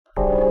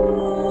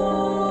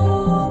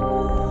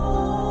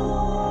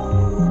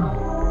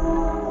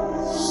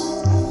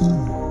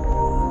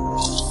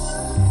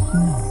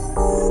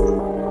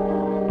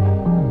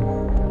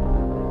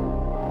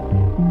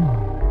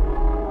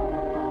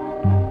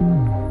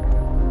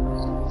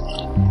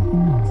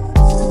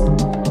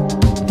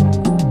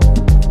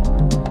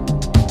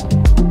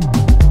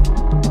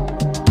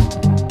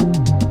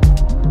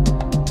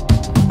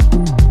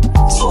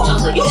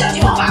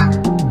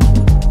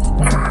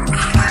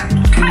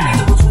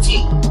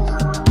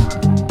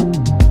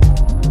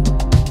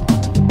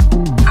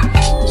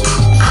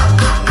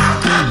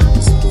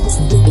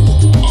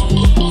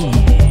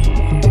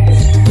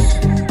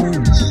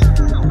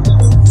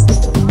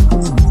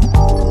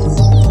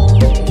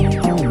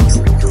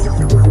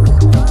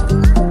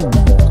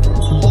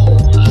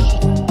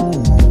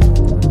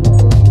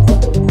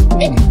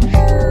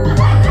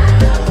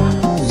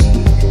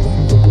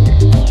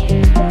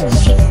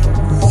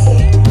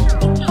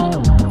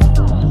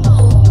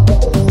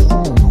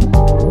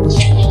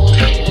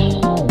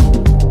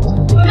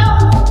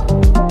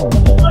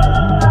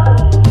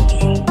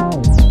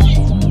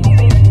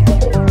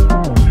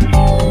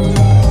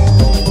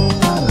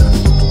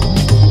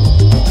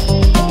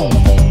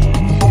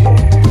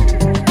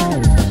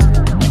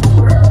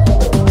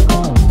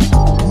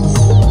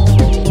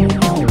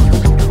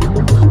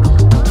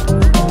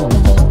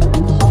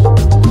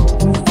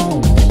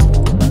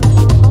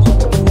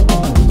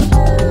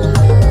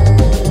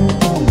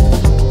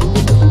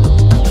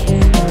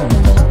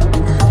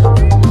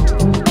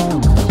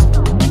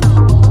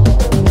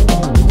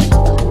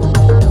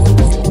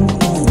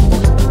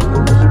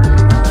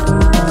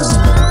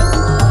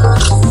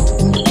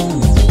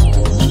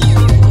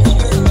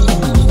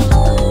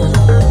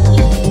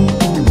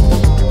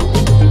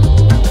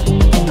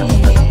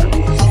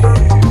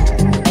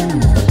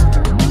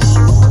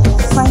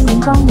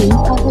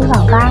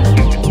吧。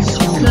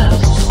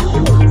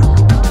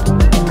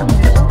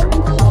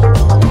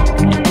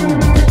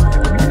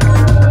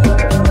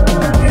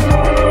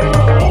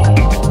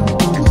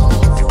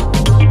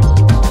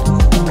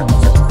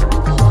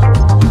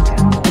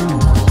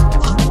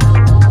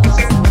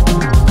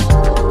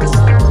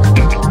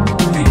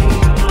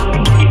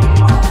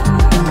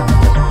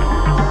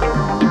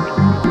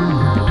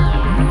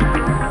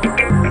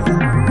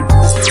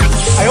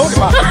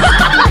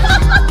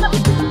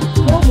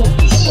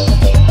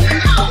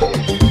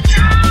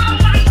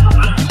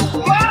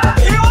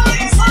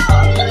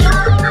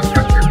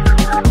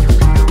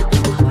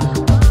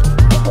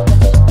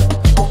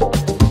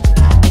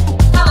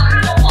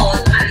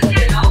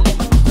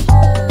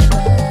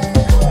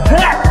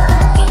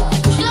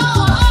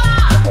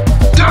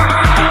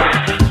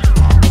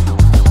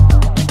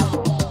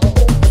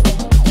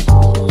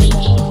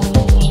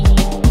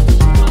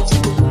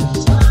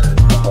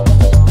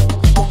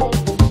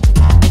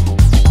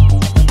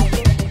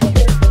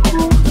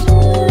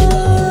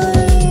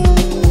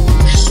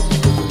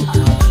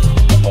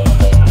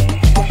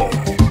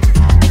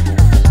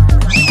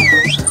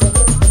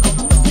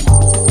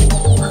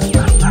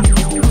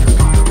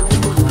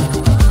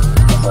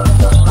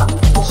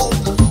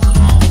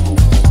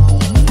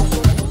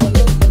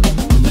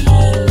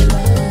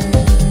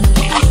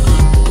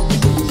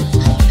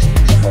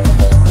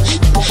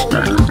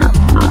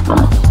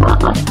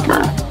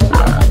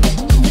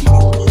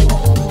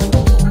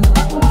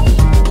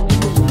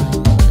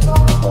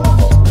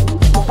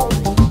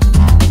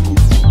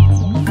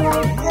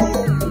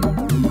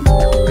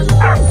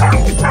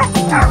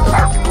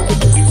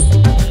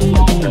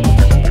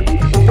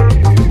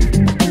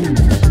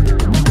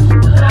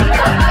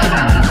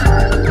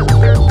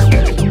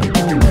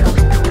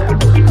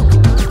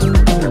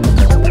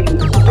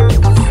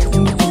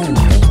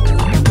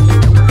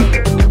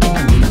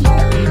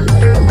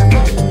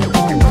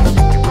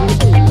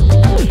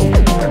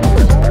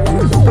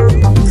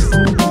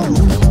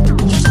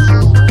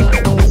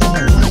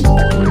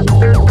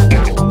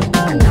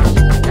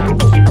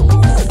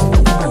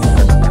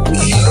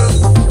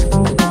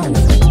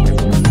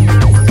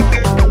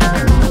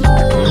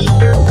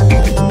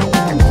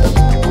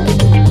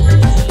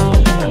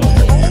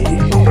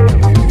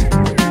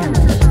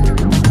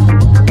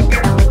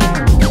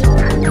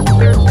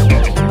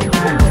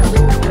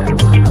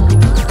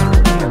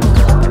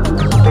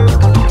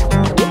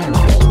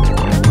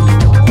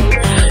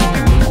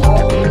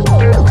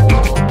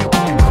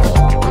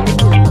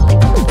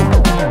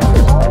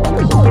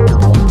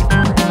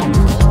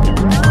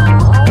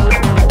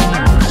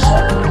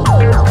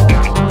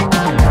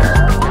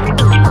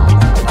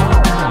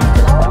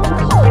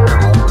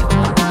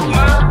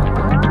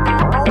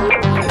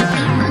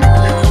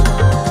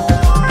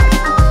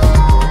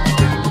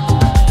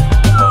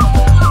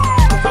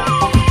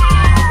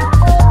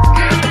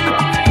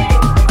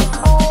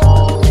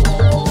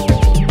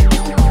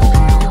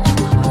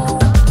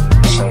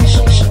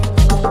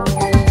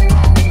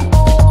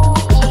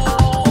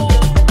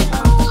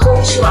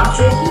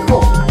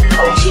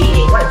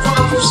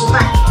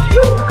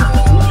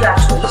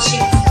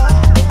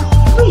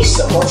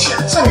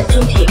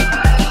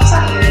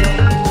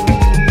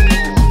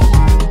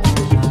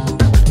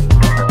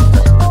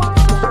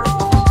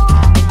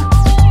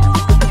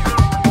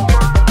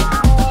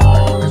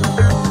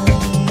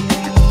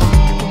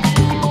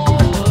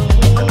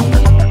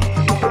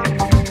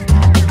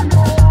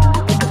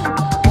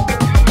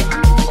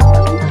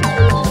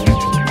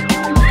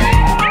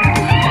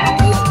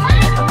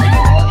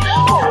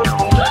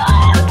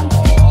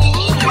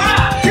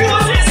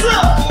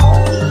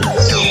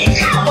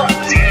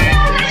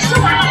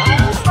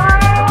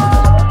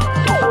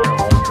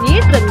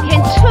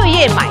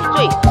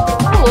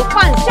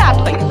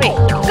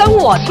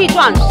我去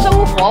赚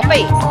生活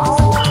费。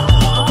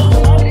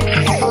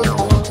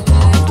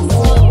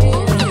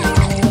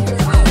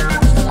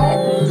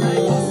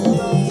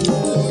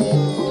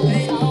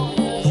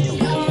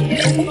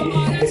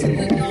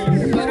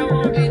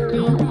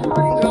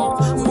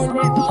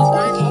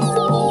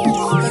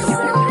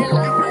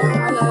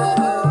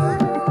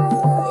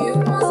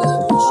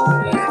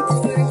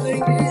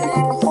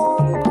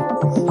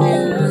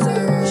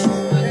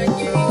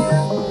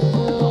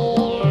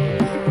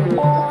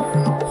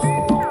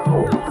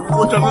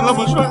我长得那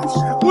么帅，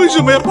为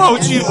什么要抛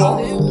弃我？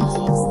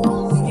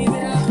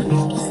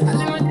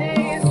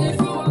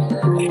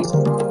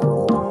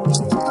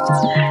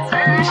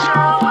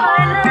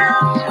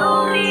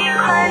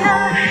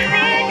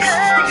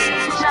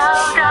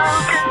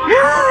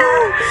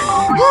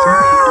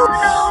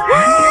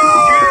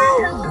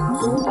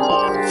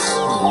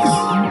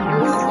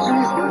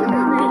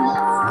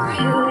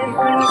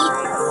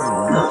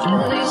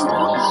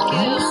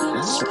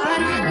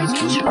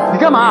你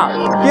干嘛？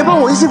别帮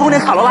我一起封点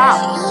卡了啦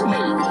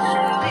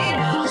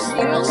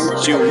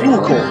！9路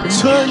口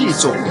车一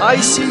种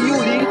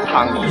ICU0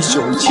躺一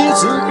宿妻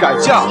子改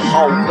嫁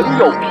好朋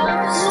友。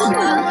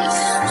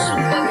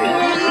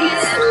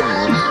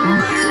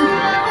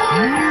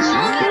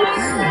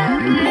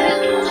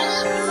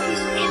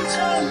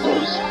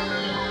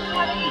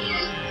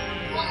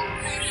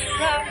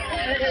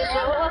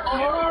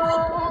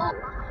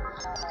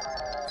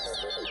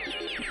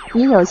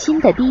你有新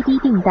的滴滴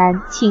订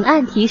单，请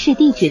按提示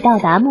地址到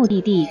达目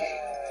的地。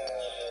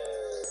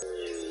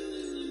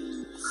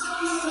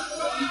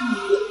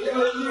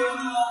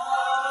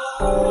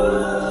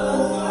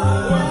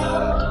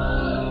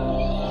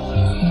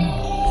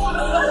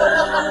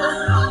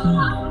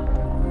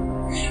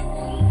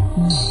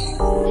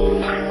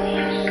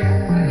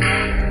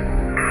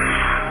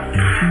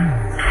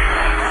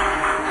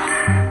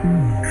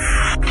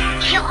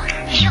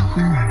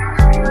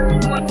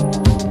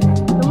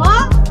什么？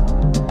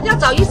要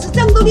找一次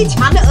战斗力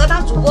强的鹅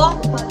当主播？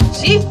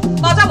行，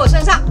包在我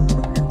身上。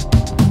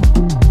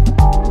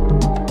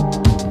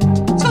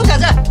臭小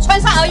子，穿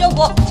上鹅油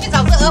服，去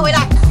找只鹅回来。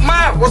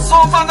妈，我吃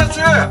完饭再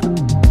去。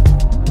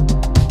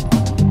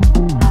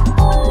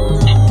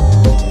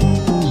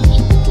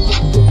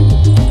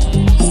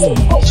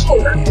臭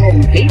的，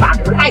没把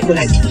鹅带回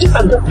来，一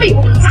本都被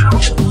我炸了。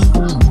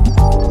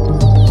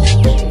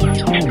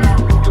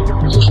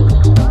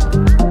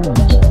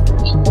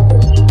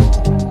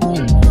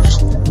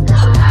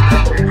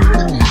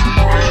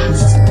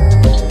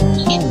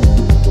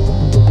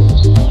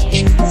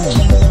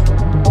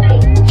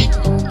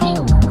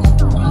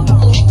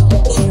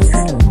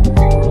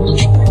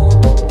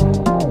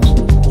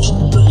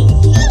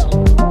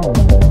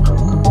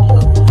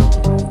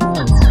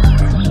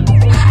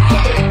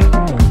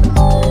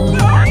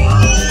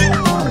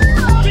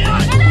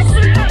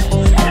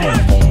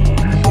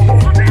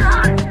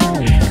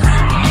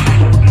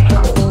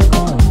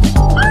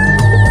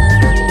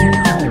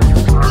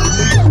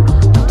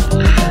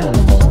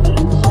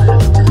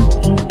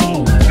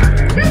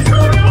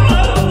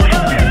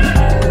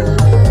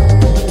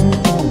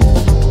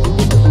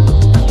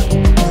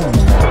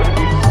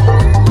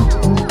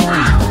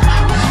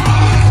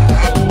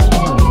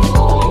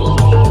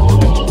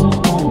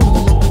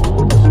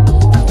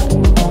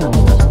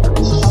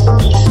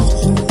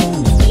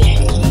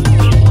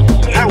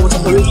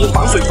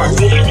防水防污。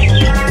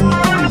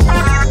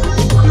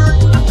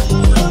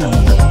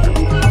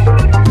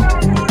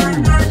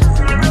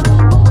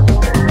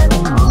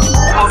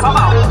好扫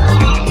码。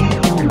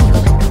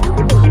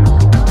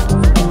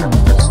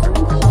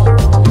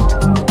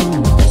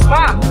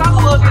妈，大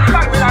货给你带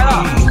回来了。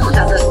臭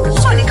小子，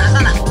算你赶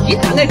上了！你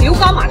长得牛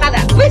高马大的，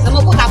为什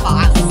么不当保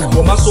安？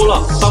我妈说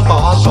了，当保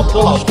安找不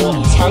到老婆，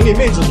厂里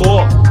妹子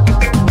多。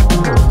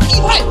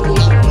1块5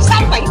毛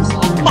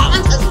，360，保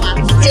安扯什么？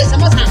进什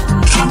么厂？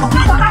当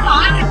保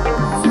安。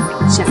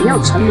想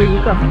要成为一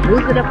个合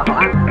格的保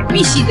安，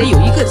必须得有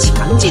一个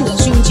强劲的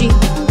胸襟。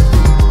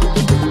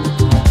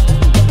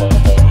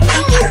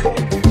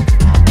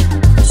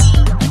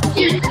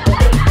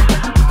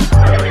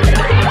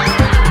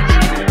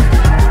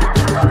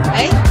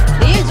哎，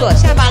李彦祖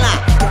下班了。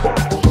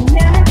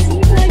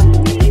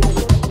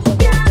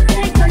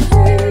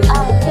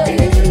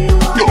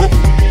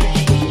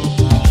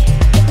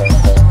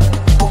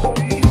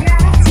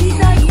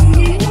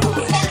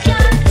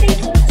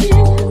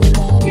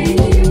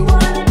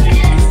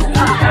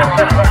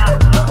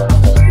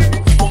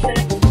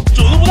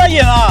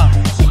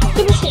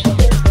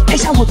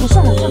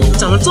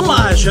长得这么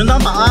矮，全当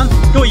保安，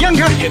给我让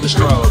开！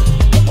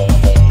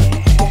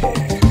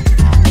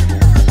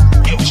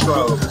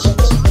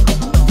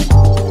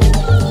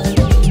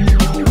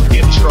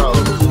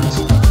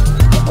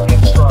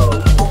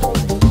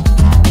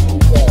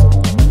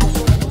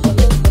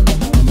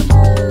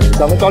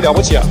长得高了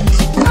不起啊！